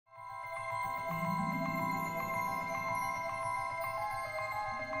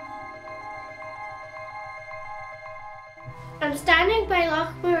I'm standing by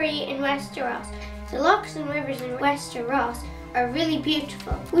Loch Marie in Westeros. The lochs and rivers in Westeros are really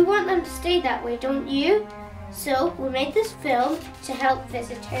beautiful. We want them to stay that way, don't you? So we made this film to help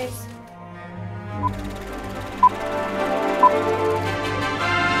visitors.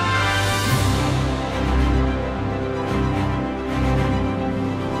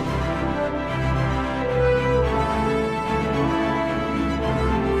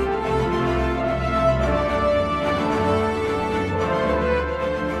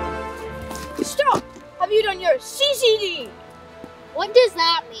 Stop! Have you done your CCD? What does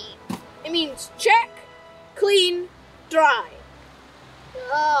that mean? It means check, clean, dry.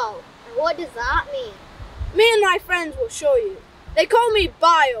 Oh, and what does that mean? Me and my friends will show you. They call me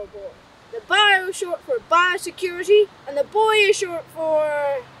Bio Boy. The bio is short for Biosecurity, and the boy is short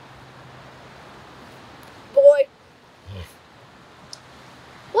for... boy.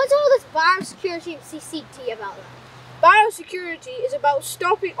 What's all this biosecurity and CCT about then? Biosecurity is about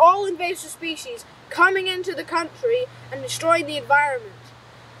stopping all invasive species coming into the country and destroying the environment.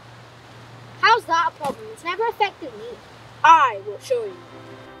 How's that a problem? It's never affected me. I will show you.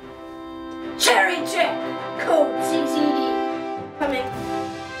 Cherry check, code CCD. Coming.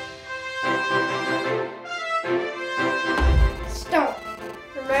 Stop.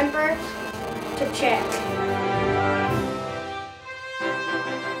 Remember to check.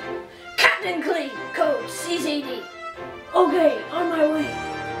 Captain Clean, code CCD. Okay, on my way.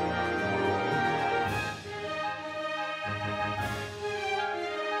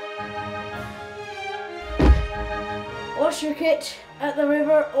 Wash your kit at the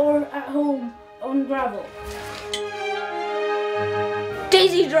river or at home on gravel.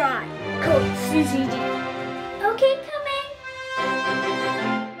 Daisy dry, code CCD. Okay, coming.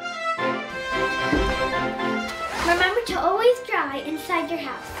 Remember to always dry inside your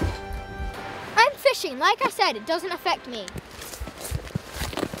house. I'm fishing. Like I said, it doesn't affect me.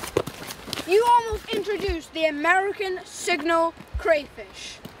 You almost introduced the American signal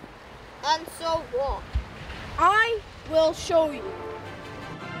crayfish. And so what? I will show you.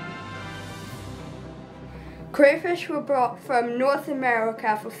 Crayfish were brought from North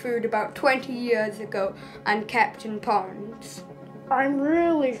America for food about 20 years ago and kept in ponds. I'm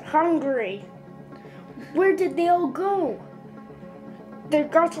really hungry. Where did they all go? They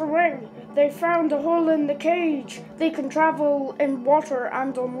got away. They found a hole in the cage. They can travel in water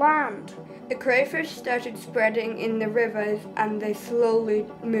and on land. The crayfish started spreading in the rivers and they slowly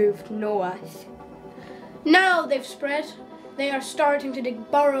moved north. Now they've spread. They are starting to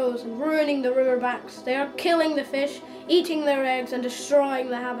dig burrows and ruining the riverbanks. They are killing the fish, eating their eggs and destroying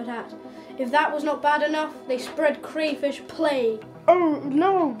the habitat. If that was not bad enough, they spread crayfish plague. Oh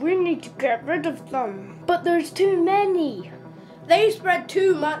no, we need to get rid of them. But there's too many. They spread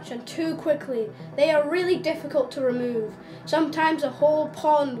too much and too quickly. They are really difficult to remove. Sometimes a whole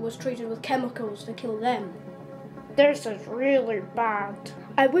pond was treated with chemicals to kill them. This is really bad.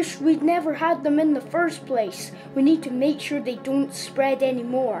 I wish we'd never had them in the first place. We need to make sure they don't spread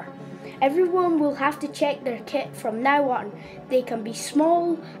anymore. Everyone will have to check their kit from now on. They can be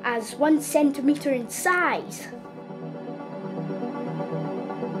small as 1 centimeter in size.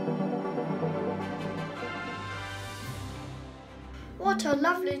 What a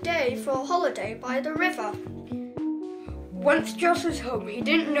lovely day for a holiday by the river. Once Josh was home, he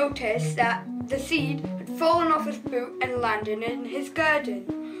didn't notice that the seed had fallen off his boot and landed in his garden.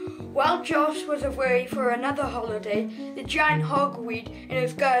 While Josh was away for another holiday, the giant hogweed in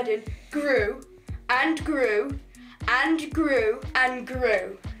his garden grew and grew and grew and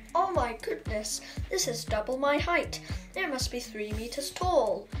grew. Oh my goodness, this is double my height. It must be 3 meters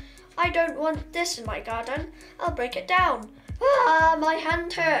tall. I don't want this in my garden. I'll break it down. Ah, my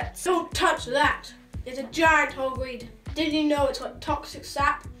hand hurts. Don't touch that. It's a giant hogweed. Did you know it's got toxic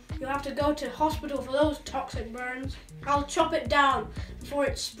sap? You'll have to go to hospital for those toxic burns. I'll chop it down before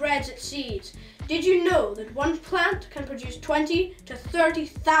it spreads its seeds. Did you know that one plant can produce 20 to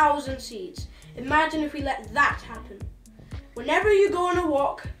 30,000 seeds? Imagine if we let that happen. Whenever you go on a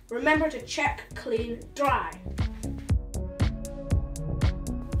walk, remember to check, clean, dry.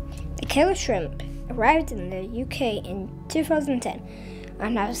 The killer shrimp arrived in the UK in 2010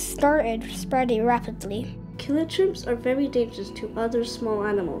 and has started spreading rapidly. Killer shrimps are very dangerous to other small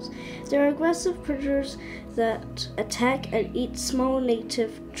animals. They are aggressive predators that attack and eat small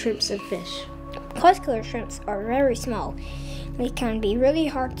native shrimps and fish. Because killer shrimps are very small, they can be really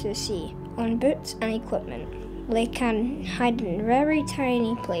hard to see on boots and equipment. They can hide in very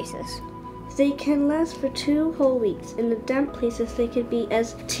tiny places. They can last for 2 whole weeks. In the damp places, they can be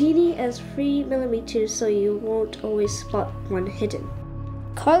as teeny as 3 millimeters, so you won't always spot one hidden.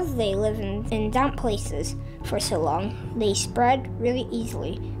 Because they live in damp places for so long, they spread really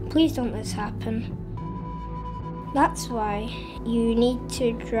easily. Please don't let this happen. That's why you need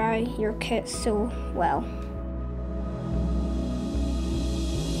to dry your kit so well.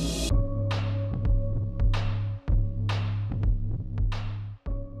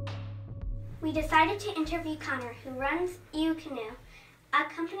 We decided to interview Connor, who runs EU Canoe, a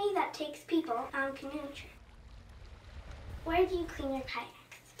company that takes people on canoe trips. Where do you clean your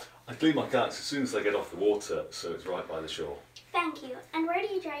kayaks? I clean my kayaks as soon as they get off the water, so it's right by the shore. Thank you. And where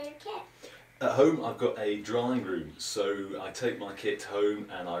do you dry your kit? At home I've got a drying room, so I take my kit home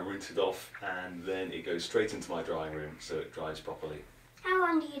and I rinse it off and then it goes straight into my drying room so it dries properly. How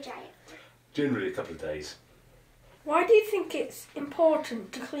long do you dry it? Generally a couple of days. Why do you think it's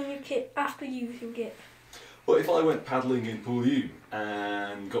important to clean your kit after using it? Well, if I went paddling in Bualnaluib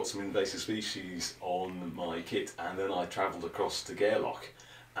and got some invasive species on my kit and then I travelled across to Gairloch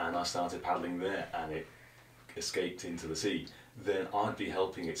and I started paddling there and it escaped into the sea, then I'd be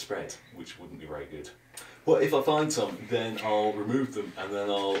helping it spread, which wouldn't be very good. Well, if I find some, then I'll remove them and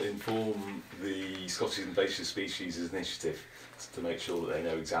then I'll inform the Scottish Invasive Species Initiative to make sure that they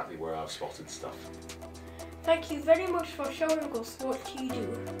know exactly where I've spotted stuff. Thank you very much for showing us what you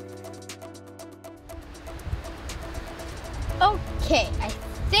do. Okay, I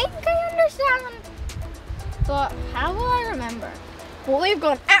think I understand. But how will I remember? Well, we've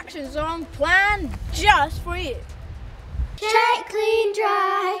got an action song planned just for you. Check, clean,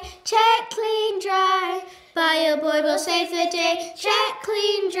 dry. Check, clean, dry. Bioboy will save the day. Check,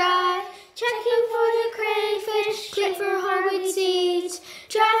 clean, dry. Checking for the crayfish, check for hardwood seeds.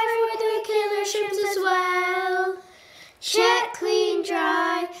 Dry for the killer shrimps as well. Check, clean,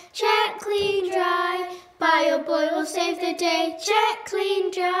 dry. Check, clean, dry. Bioboy will save the day. Check,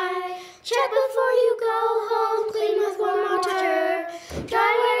 clean, dry. Check before you go home.